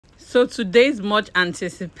So today's much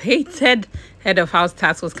anticipated head of house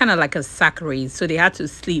task was kind of like a sack race. So they had to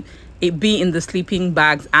be in the sleeping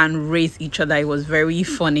bags and race each other. It was very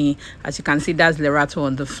funny. As you can see, that's Lerato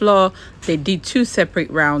on the floor. They did 2 separate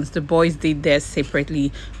rounds. The boys did theirs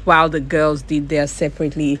separately while the girls did theirs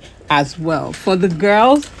separately as well. For the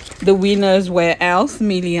girls, the winners were Els,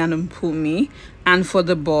 Millie and Mpumi. And for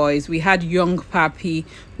the boys, we had Young Papi,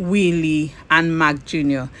 Willie, and Mac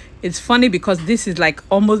Jr. It's funny because this is like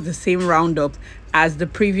almost the same roundup as the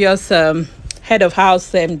previous head of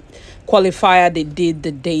house qualifier they did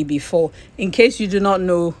the day before. In case you do not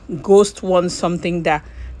know, Ghost won something that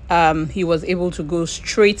he was able to go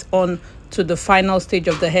straight on to the final stage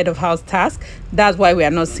of the head of house task. That's why we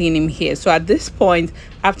are not seeing him here. So at this point,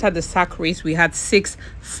 after the sack race, we had 6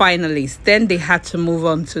 finalists. Then they had to move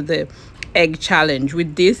on to the egg challenge.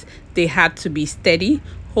 With this, they had to be steady,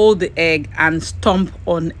 hold the egg, and stomp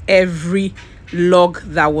on every log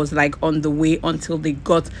that was like on the way until they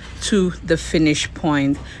got to the finish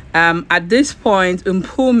point. At this point,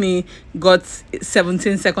 Mpumi got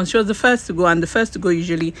 17 seconds. She was the first to go, and the first to go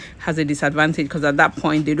usually has a disadvantage because at that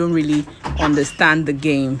point they don't really understand the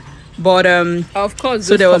game. But of course,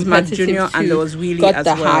 so there was Matt Jr. and there was Willie as well. Got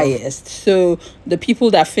the highest. So the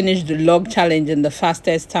people that finished the log challenge in the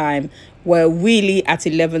fastest time were Willie at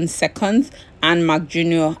 11 seconds and Mac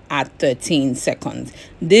Jr. at 13 seconds.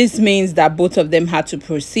 This means that both of them had to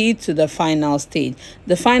proceed to the final stage.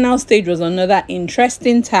 The final stage was another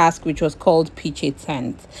interesting task, which was called pitch a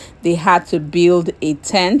tent. They had to build a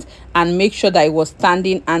tent and make sure that it was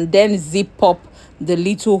standing and then zip up the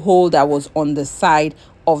little hole that was on the side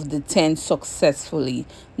of the tent successfully.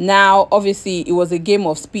 Now, obviously, it was a game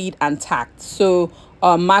of speed and tact. So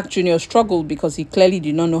Mark Jr. struggled because he clearly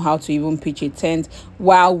did not know how to even pitch a tent,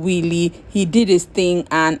 while Willie, he did his thing,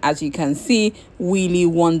 and as you can see, Willie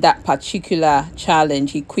won that particular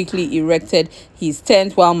challenge. He quickly erected his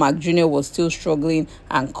tent while Mark Jr. was still struggling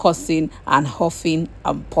and cussing and huffing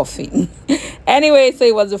and puffing. Anyway, so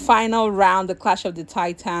it was the final round, the clash of the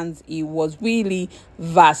titans. It was Willie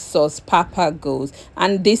versus Papa Goes,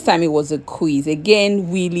 and this time it was a quiz. Again,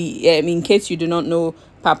 Willie, in case you do not know,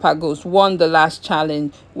 Papa Ghost won the last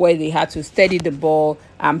challenge where they had to steady the ball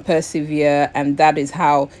and persevere, and that is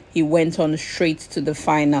how he went on straight to the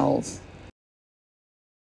finals.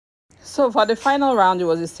 So for the final round, it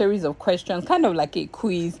was a series of questions, kind of like a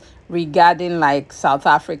quiz regarding like South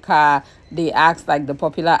Africa. They asked like the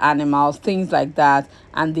popular animals, things like that,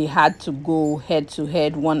 and they had to go head to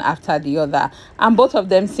head, one after the other, and both of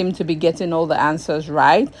them seemed to be getting all the answers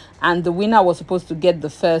right, and the winner was supposed to get the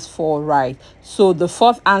first 4 right. So the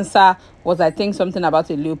 4th answer was, I think, something about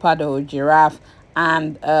a leopard or a giraffe,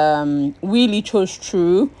 and Willie chose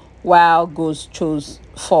true while Ghost chose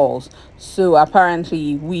false. So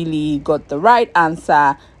apparently Willie got the right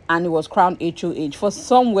answer and it was crowned HOH. For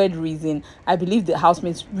some weird reason, I believe the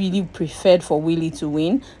housemates really preferred for Willie to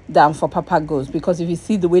win than for Papa Ghost, because if you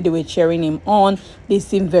see the way they were cheering him on, they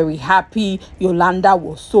seemed very happy. Yolanda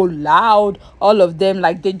was so loud. All of them,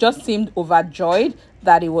 like, they just seemed overjoyed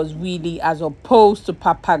that it was Willie as opposed to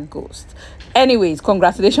Papa Ghost. Anyways,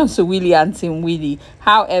 congratulations to Willie and Team Willie.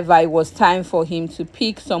 However, it was time for him to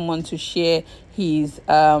pick someone to share his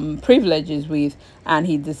privileges with, and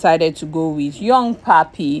he decided to go with Young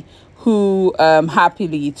Papi, who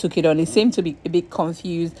happily took it on. He seemed to be a bit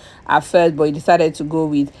confused at first, but he decided to go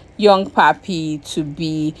with Young Papi to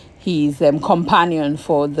be his companion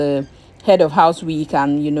for the head of house week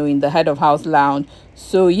and, you know, in the head of house lounge.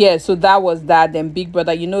 So yeah, so that was that. Then Big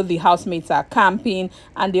Brother, you know, the housemates are camping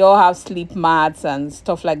and they all have sleep mats and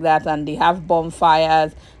stuff like that, and they have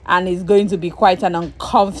bonfires, and it's going to be quite an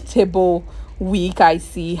uncomfortable week, I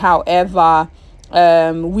see. However,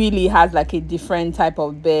 Willie has like a different type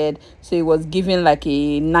of bed, so he was given like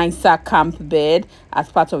a nicer camp bed as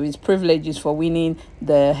part of his privileges for winning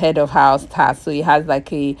the head of house task. So he has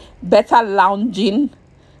like a better lounging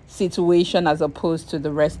situation as opposed to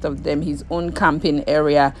the rest of them. His own camping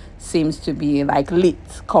area seems to be like lit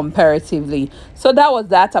comparatively. So that was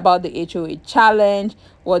that about the HOA challenge.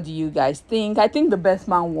 What do you guys think? I think the best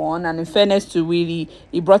man won, and in fairness to Willie,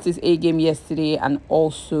 he brought his A game yesterday and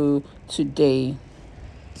also today.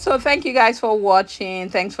 So thank you guys for watching.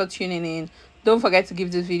 Thanks for tuning in. Don't forget to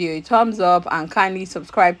give this video a thumbs up and kindly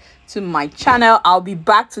subscribe to my channel. I'll be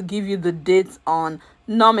back to give you the dates on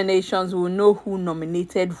nominations. We'll know who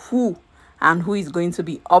nominated who and who is going to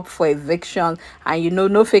be up for eviction, and you know,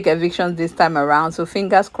 no fake evictions this time around, so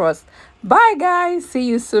fingers crossed. Bye guys, see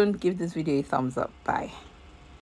you soon. Give this video a thumbs up. Bye.